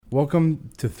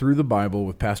Welcome to Through the Bible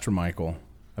with Pastor Michael,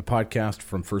 a podcast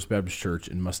from First Baptist Church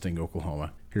in Mustang,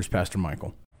 Oklahoma. Here's Pastor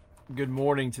Michael. Good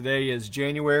morning. Today is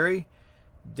January,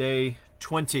 day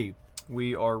 20.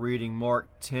 We are reading Mark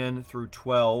 10 through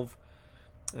 12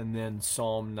 and then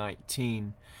Psalm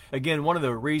 19. Again, one of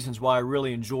the reasons why I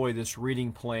really enjoy this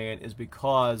reading plan is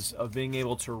because of being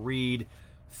able to read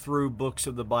through books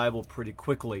of the Bible pretty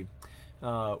quickly,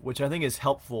 which I think is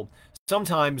helpful.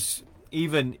 Sometimes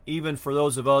even for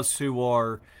those of us who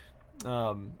are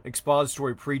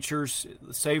expository preachers,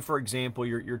 say for example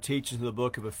you're teaching through the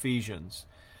book of Ephesians,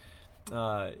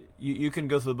 you can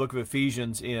go through the book of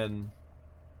Ephesians in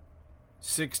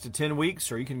 6 to 10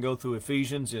 weeks, or you can go through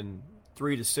Ephesians in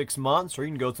 3 to 6 months, or you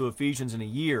can go through Ephesians in a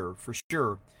year for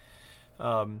sure.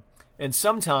 And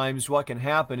sometimes what can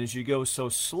happen is you go so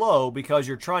slow because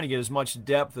you're trying to get as much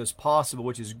depth as possible,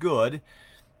 which is good.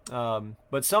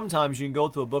 But sometimes you can go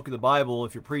through a book of the Bible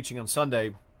if you're preaching on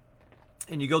Sunday,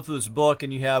 and you go through this book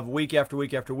and you have week after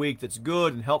week after week that's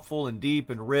good and helpful and deep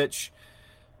and rich.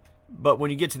 But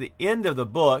when you get to the end of the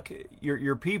book,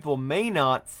 your people may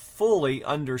not fully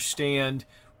understand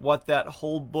what that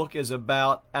whole book is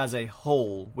about as a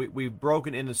whole. We've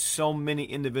broken into so many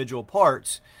individual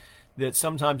parts that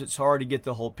sometimes it's hard to get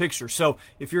the whole picture. So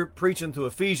if you're preaching through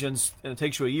Ephesians and it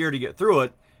takes you a year to get through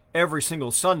it, every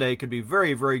single Sunday could be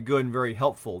very, very good and very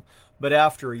helpful. But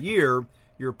after a year,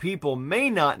 your people may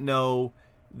not know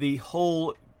the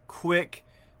whole quick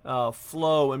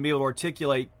flow and be able to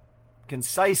articulate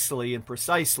concisely and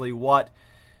precisely what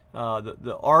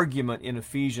the argument in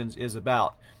Ephesians is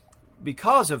about.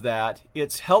 Because of that,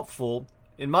 it's helpful,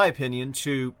 in my opinion,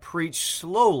 to preach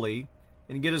slowly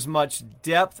and get as much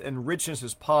depth and richness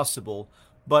as possible,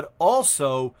 but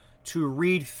also to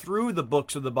read through the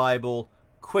books of the Bible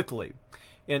quickly.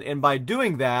 And by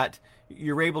doing that,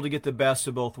 you're able to get the best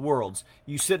of both worlds.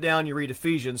 You sit down, you read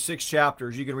Ephesians, 6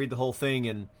 chapters, you can read the whole thing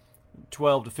in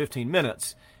 12 to 15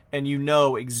 minutes, and you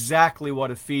know exactly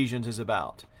what Ephesians is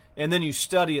about. And then you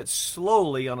study it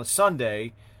slowly on a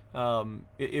Sunday,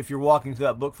 if you're walking through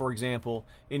that book, for example,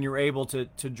 and you're able to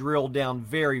drill down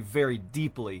very, very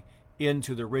deeply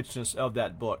into the richness of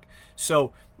that book.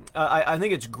 So I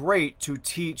think it's great to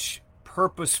teach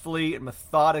purposefully and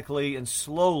methodically and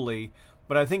slowly,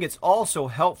 but I think it's also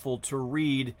helpful to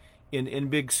read in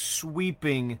big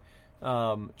sweeping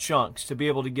chunks to be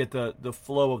able to get the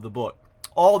flow of the book.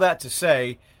 All that to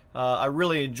say, I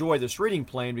really enjoy this reading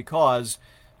plan because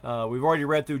we've already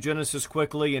read through Genesis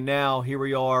quickly, and now here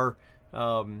we are.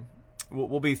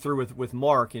 We'll be through with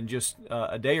Mark in just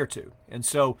a day or two. And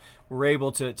so we're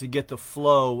able to get the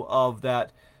flow of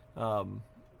that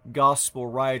gospel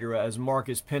writer as Mark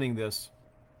is penning this.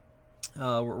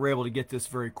 We're able to get this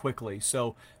very quickly.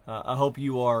 So I hope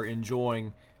you are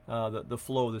enjoying the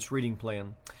flow of this reading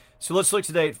plan. So let's look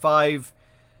today at 5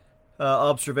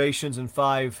 observations and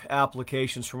 5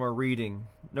 applications from our reading.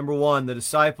 Number 1, the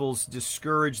disciples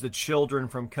discouraged the children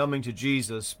from coming to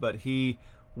Jesus, but he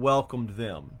welcomed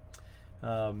them.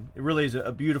 It really is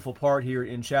a beautiful part here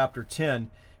in chapter 10.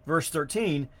 Verse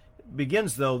 13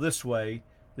 begins, though, this way,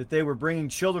 that they were bringing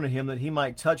children to him that he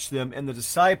might touch them, and the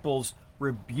disciples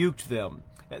rebuked them.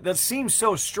 That seems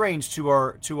so strange to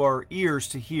our ears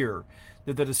to hear,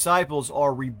 that the disciples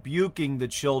are rebuking the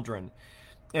children.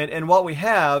 And what we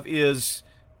have is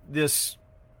this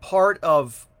part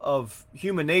of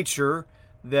human nature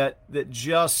that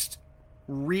just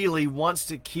really wants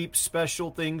to keep special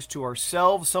things to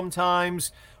ourselves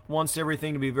sometimes, wants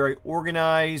everything to be very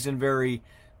organized and very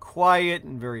quiet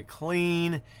and very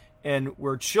clean. And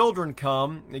where children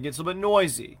come, it gets a little bit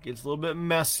noisy, it gets a little bit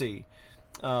messy.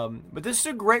 But this is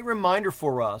a great reminder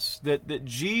for us that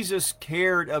Jesus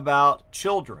cared about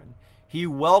children. He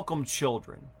welcomed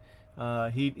children.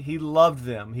 He loved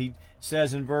them. He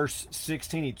says in verse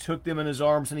 16, he took them in his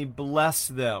arms and he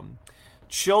blessed them.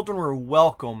 Children were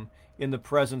welcome in the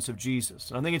presence of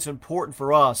Jesus. And I think it's important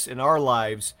for us in our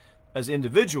lives as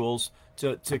individuals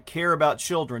to care about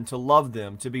children, to love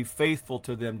them, to be faithful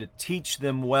to them, to teach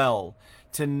them well,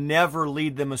 to never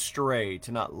lead them astray,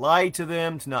 to not lie to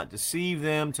them, to not deceive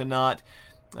them, to not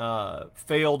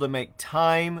fail to make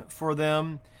time for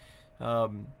them.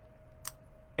 And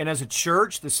as a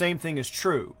church, the same thing is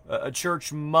true. A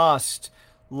church must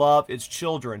love its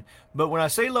children. But when I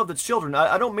say love its children,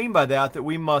 I don't mean by that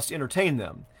we must entertain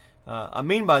them. I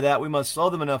mean by that we must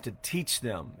love them enough to teach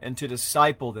them and to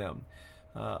disciple them.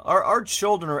 Our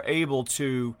children are able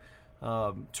to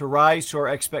rise to our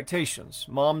expectations.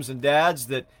 Moms and dads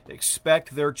that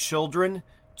expect their children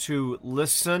to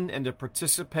listen and to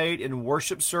participate in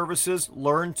worship services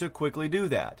learn to quickly do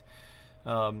that.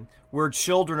 Where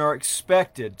children are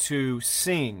expected to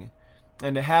sing,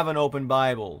 and to have an open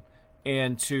Bible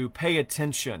and to pay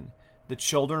attention. The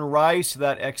children rise to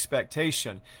that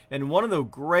expectation. And one of the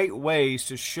great ways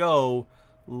to show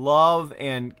love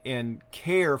and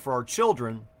care for our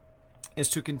children is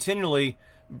to continually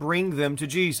bring them to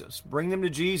Jesus. Bring them to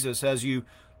Jesus as you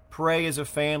pray as a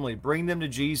family. Bring them to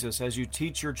Jesus as you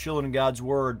teach your children God's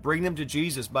Word. Bring them to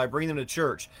Jesus by bringing them to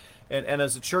church. And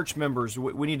as the church members,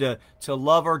 we need to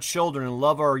love our children and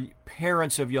love our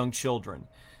parents of young children.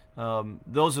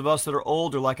 Those of us that are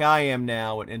older, like I am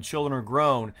now, and children are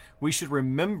grown, we should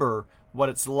remember what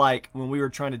it's like when we were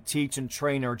trying to teach and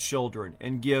train our children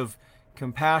and give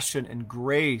compassion and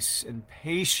grace and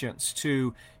patience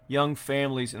to young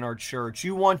families in our church.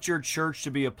 You want your church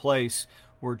to be a place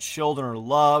where children are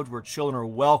loved, where children are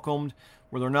welcomed,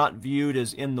 where they're not viewed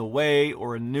as in the way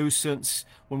or a nuisance.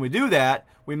 When we do that,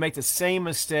 we make the same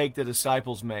mistake the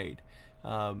disciples made.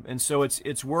 And so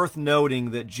it's worth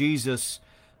noting that Jesus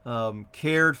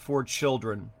cared for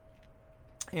children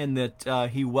and that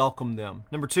he welcomed them.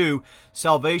 Number 2,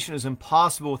 salvation is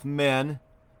impossible with men,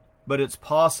 but it's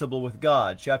possible with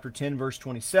God. Chapter 10, verse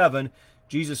 27,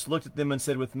 Jesus looked at them and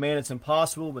said, with man it's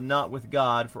impossible, but not with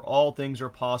God, for all things are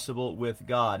possible with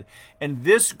God. And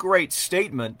this great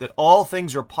statement that all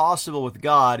things are possible with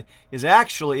God is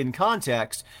actually, in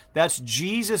context, that's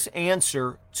Jesus'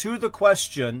 answer to the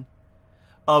question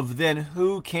of then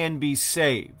who can be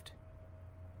saved.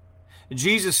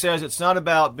 Jesus says it's not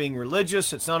about being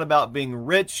religious, it's not about being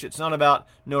rich, it's not about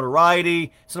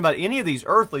notoriety, it's not about any of these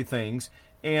earthly things.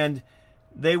 And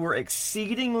they were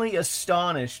exceedingly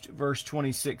astonished, verse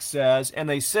 26 says, and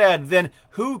they said, then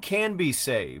who can be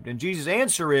saved? And Jesus'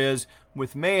 answer is,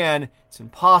 with man, it's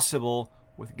impossible.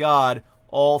 With God,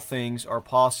 all things are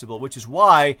possible. Which is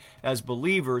why, as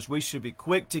believers, we should be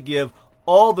quick to give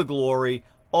all the glory,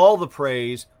 all the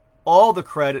praise, all the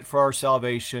credit for our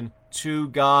salvation to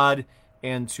God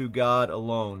and to God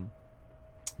alone.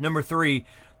 Number 3,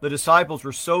 the disciples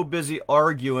were so busy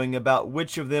arguing about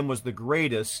which of them was the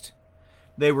greatest,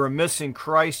 they were missing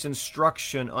Christ's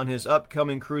instruction on his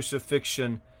upcoming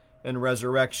crucifixion and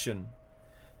resurrection.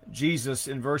 Jesus,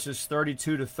 in verses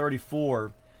 32 to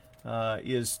 34,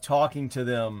 is talking to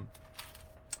them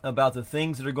about the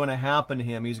things that are going to happen to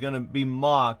him. He's going to be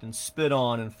mocked and spit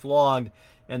on and flogged,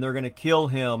 and they're going to kill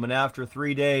him, and after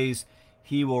 3 days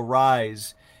he will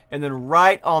rise. And then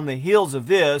right on the heels of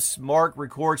this, Mark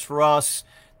records for us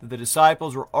that the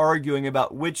disciples were arguing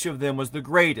about which of them was the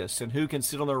greatest and who can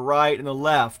sit on the right and the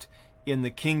left in the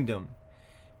kingdom.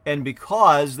 And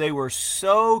because they were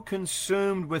so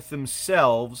consumed with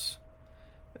themselves,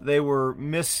 they were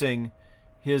missing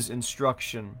his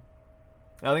instruction.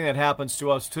 I think that happens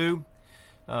to us too.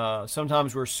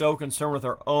 Sometimes we're so concerned with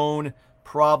our own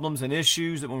problems and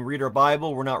issues that when we read our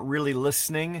Bible, we're not really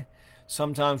listening.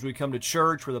 Sometimes we come to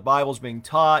church where the Bible's being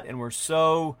taught and we're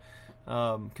so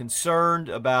concerned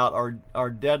about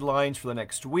our deadlines for the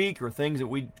next week or things that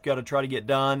we got to try to get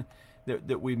done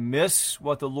that we miss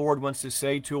what the Lord wants to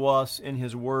say to us in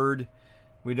his word.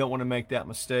 We don't want to make that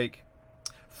mistake.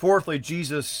 Fourthly,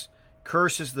 Jesus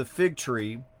curses the fig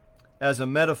tree as a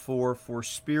metaphor for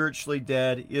spiritually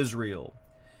dead Israel.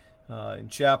 In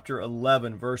chapter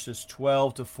 11, verses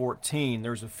 12 to 14,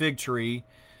 there's a fig tree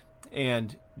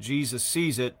and Jesus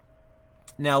sees it.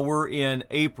 Now we're in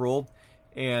April,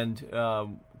 and a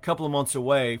couple of months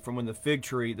away from when the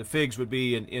figs would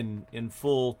be in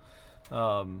full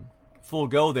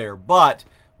go there. But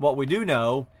what we do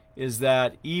know is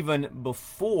that even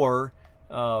before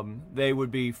they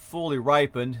would be fully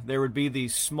ripened, there would be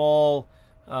these small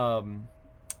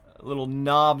little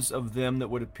knobs of them that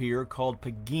would appear called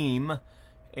pagim.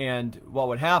 And what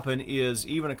would happen is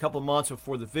even a couple of months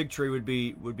before the fig tree would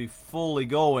be fully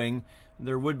going,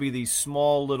 there would be these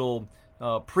small little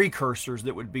precursors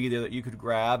that would be there that you could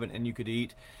grab and you could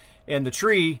eat. And the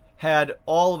tree had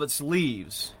all of its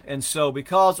leaves. And so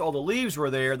because all the leaves were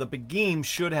there, the pagim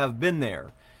should have been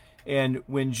there. And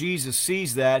when Jesus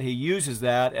sees that, he uses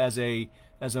that as a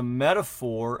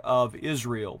metaphor of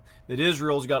Israel. That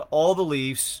Israel's got all the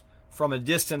leaves. From a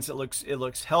distance, it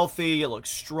looks healthy, it looks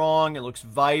strong, it looks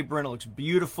vibrant, it looks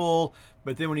beautiful.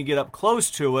 But then when you get up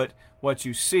close to it, what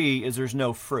you see is there's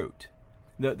no fruit.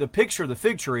 The picture of the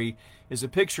fig tree is a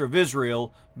picture of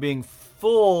Israel being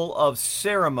full of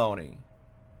ceremony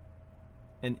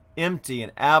and empty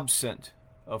and absent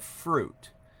of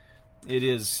fruit.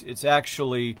 It's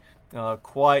actually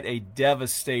quite a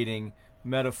devastating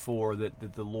metaphor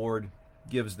that the Lord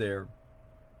gives there.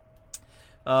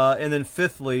 And then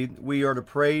fifthly, we are to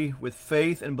pray with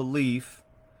faith and belief,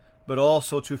 but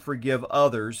also to forgive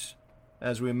others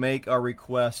as we make our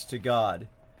requests to God.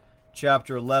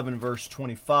 chapter 11, verse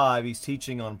 25. He's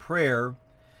teaching on prayer,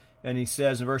 and he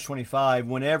says in verse 25,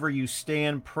 whenever you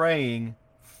stand praying,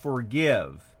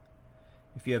 forgive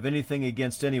if you have anything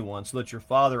against anyone, so that your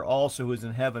Father also who is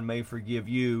in heaven may forgive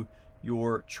you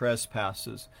your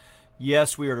trespasses.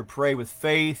 Yes, we are to pray with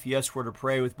faith. Yes, we're to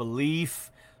pray with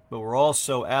belief, but we're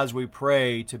also, as we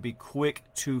pray, to be quick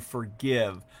to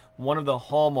forgive. One of the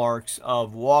hallmarks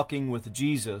of walking with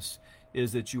Jesus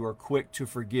is that you are quick to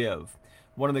forgive.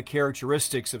 One of the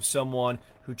characteristics of someone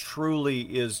who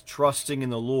truly is trusting in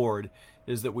the Lord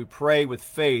is that we pray with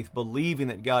faith, believing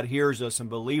that God hears us and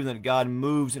believing that God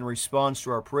moves in response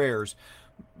to our prayers.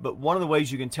 But one of the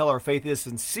ways you can tell our faith is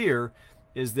sincere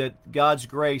is that God's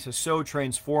grace has so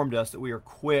transformed us that we are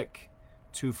quick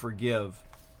to forgive.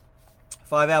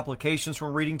 5 applications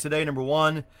from reading today. Number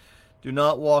 1, do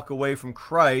not walk away from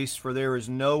Christ, for there is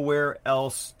nowhere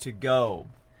else to go.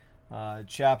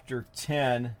 Chapter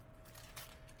 10,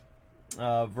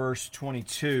 verse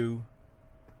 22.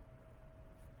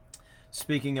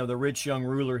 Speaking of the rich young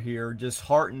ruler here,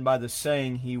 disheartened by the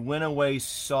saying, he went away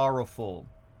sorrowful,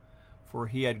 for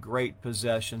he had great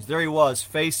possessions. There he was,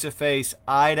 face to face,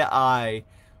 eye to eye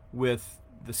with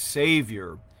the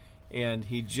Savior, and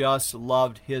he just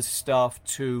loved his stuff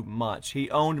too much. He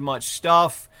owned much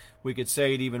stuff. We could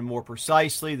say it even more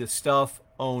precisely. The stuff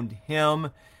owned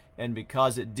him, and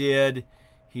because it did,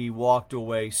 he walked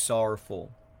away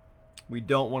sorrowful. We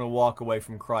don't want to walk away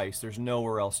from Christ. There's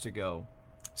nowhere else to go.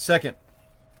 Second,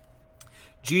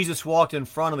 Jesus walked in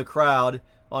front of the crowd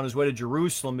on his way to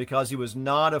Jerusalem because he was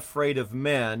not afraid of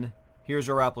men. Here's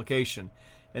our application.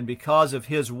 And because of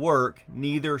his work,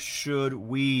 neither should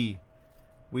we.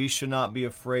 We should not be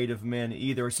afraid of men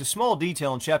either. It's a small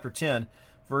detail in chapter 10,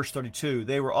 verse 32.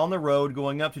 They were on the road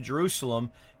going up to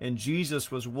Jerusalem, and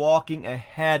Jesus was walking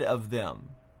ahead of them.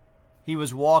 He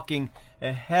was walking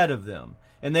ahead of them.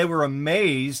 And they were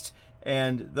amazed,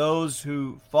 and those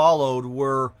who followed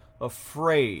were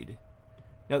afraid.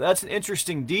 Now that's an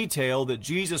interesting detail that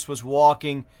Jesus was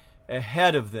walking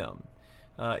ahead of them.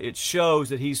 It shows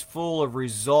that he's full of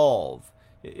resolve.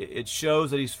 It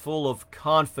shows that he's full of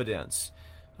confidence.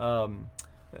 At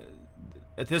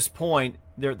this point,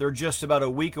 they're just about a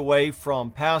week away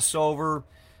from Passover,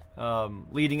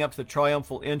 leading up to the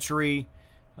triumphal entry.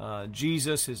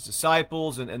 Jesus, his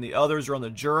disciples, and the others are on the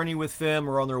journey with them,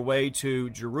 are on their way to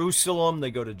Jerusalem. They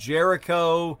go to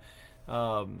Jericho.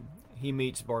 He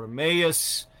meets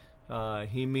Bartimaeus.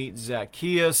 He meets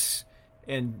Zacchaeus.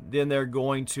 And then they're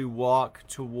going to walk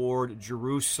toward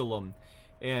Jerusalem.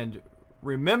 And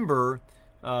remember,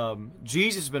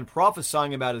 Jesus has been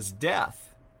prophesying about his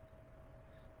death.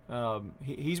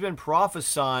 He's been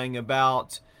prophesying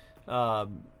about how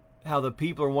the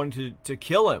people are wanting to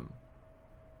kill him.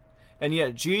 And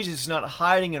yet Jesus is not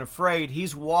hiding and afraid.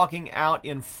 He's walking out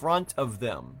in front of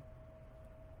them.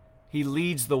 He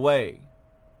leads the way.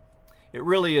 It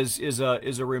really is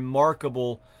a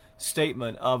remarkable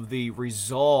statement of the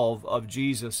resolve of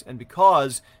Jesus. And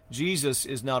because Jesus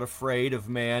is not afraid of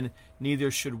man, neither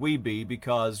should we be,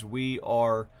 because we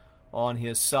are on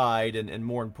his side, and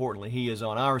more importantly, he is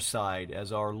on our side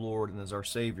as our Lord and as our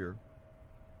Savior.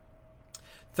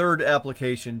 Third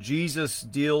application, Jesus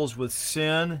deals with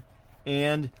sin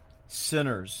and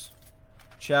sinners.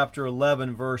 Chapter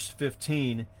 11, verse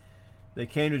 15. They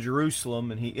came to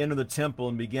Jerusalem, and he entered the temple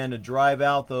and began to drive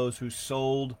out those who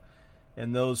sold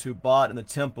and those who bought in the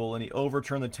temple, and he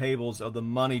overturned the tables of the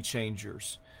money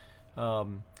changers.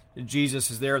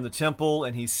 Jesus is there in the temple,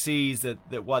 and he sees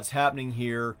that what's happening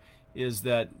here is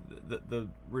that the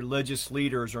religious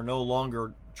leaders are no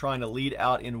longer trying to lead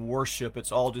out in worship.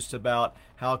 It's all just about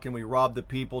how can we rob the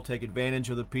people, take advantage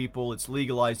of the people. It's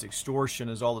legalized extortion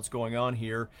is all that's going on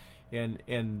here.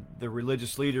 And the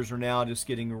religious leaders are now just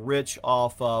getting rich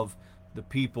off of the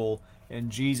people. And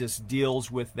Jesus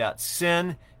deals with that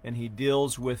sin, and he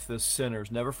deals with the sinners.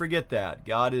 Never forget that.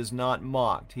 God is not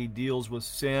mocked. He deals with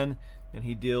sin, and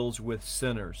he deals with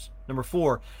sinners. Number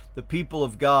 4, the people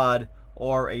of God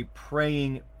are a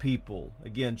praying people.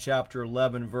 Again, chapter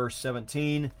 11, verse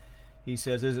 17, he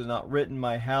says, "Is it not written,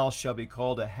 my house shall be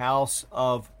called a house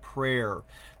of prayer?"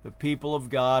 The people of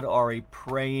God are a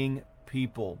praying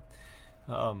people.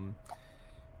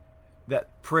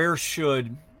 That prayer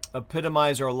should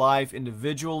epitomize our life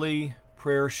individually.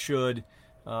 Prayer should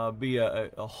be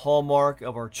a hallmark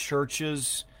of our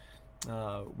churches.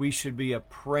 We should be a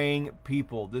praying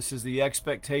people. This is the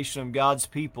expectation of God's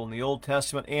people in the Old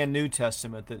Testament and New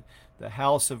Testament, that the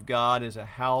house of God is a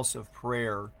house of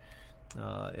prayer.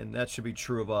 And that should be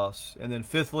true of us. And then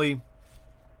fifthly,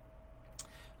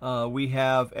 we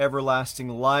have everlasting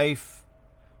life,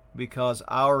 because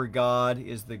our God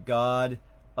is the God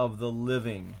of the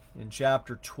living. In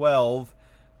chapter 12,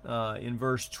 in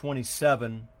verse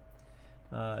 27,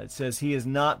 it says, He is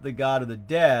not the God of the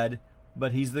dead,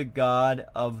 but He's the God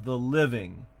of the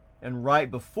living. And right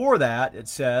before that, it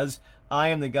says, I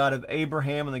am the God of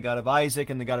Abraham and the God of Isaac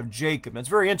and the God of Jacob. That's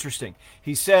very interesting.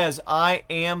 He says, I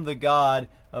am the God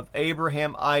of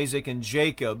Abraham, Isaac, and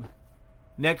Jacob.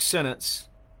 Next sentence,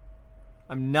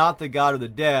 I'm not the God of the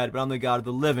dead, but I'm the God of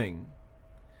the living.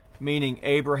 Meaning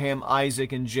Abraham,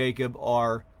 Isaac, and Jacob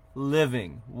are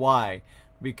living. Why?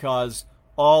 Because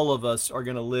all of us are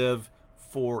going to live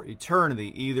for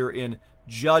eternity, either in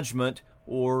judgment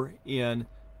or in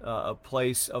a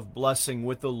place of blessing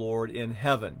with the Lord in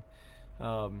heaven.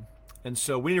 And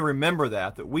so we need to remember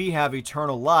that we have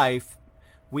eternal life.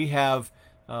 We have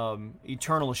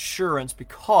eternal assurance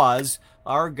because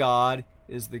our God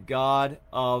is the God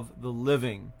of the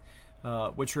living,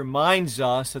 which reminds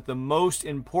us that the most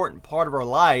important part of our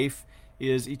life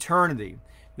is eternity,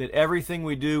 that everything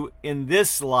we do in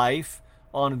this life,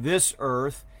 on this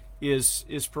earth,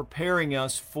 is preparing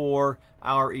us for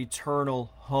our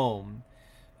eternal home.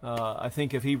 I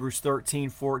think of Hebrews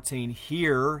 13:14.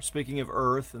 Here, speaking of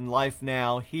earth and life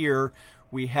now, here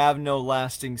we have no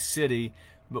lasting city,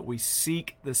 but we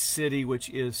seek the city which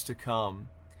is to come.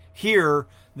 Here,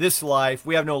 this life,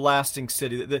 we have no lasting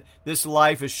city. This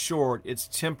life is short. It's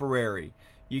temporary.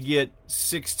 You get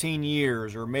 16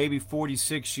 years, or maybe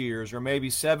 46 years, or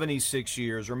maybe 76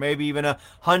 years, or maybe even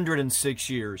 106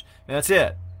 years. And that's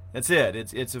it. That's it.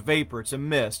 It's a vapor. It's a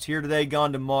mist. Here today,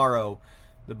 gone tomorrow,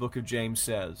 the book of James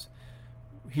says.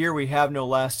 Here we have no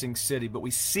lasting city, but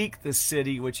we seek the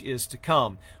city which is to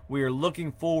come. We are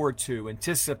looking forward to,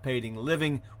 anticipating,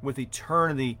 living with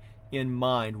eternity in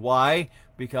mind. Why?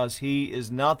 Because He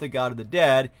is not the God of the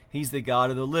dead. He's the God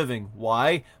of the living.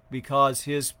 Why? Because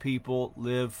His people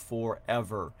live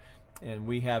forever. And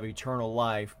we have eternal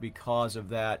life because of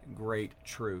that great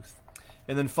truth.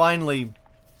 And then finally,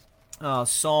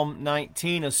 Psalm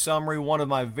 19, a summary, one of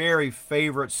my very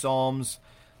favorite Psalms.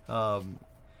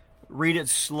 Read it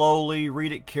slowly,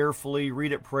 read it carefully,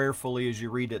 read it prayerfully as you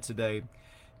read it today.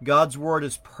 God's word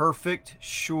is perfect,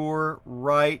 sure,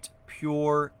 right,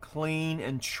 pure, clean,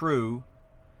 and true,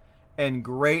 and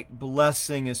great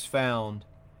blessing is found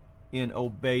in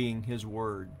obeying His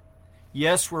word.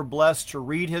 Yes, we're blessed to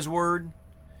read His word.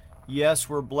 Yes,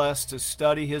 we're blessed to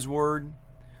study His word.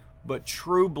 But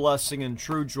true blessing and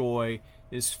true joy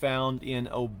is found in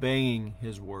obeying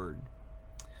His word.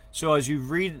 So as you've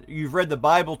read the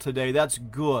Bible today, that's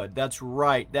good, that's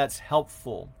right, that's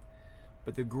helpful.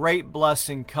 But the great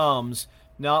blessing comes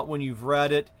not when you've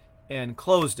read it and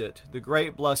closed it. The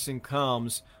great blessing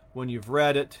comes when you've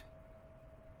read it,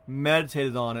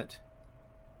 meditated on it,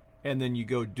 and then you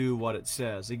go do what it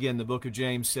says. Again, the book of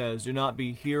James says, do not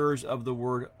be hearers of the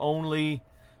word only,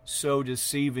 so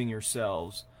deceiving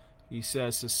yourselves. He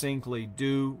says succinctly,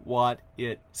 do what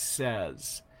it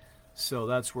says. So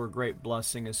that's where great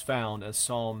blessing is found, as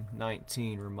Psalm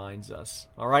 19 reminds us.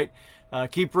 All right,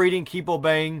 keep reading, keep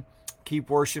obeying, keep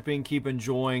worshiping, keep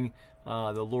enjoying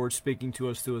the Lord speaking to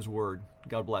us through His word.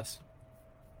 God bless.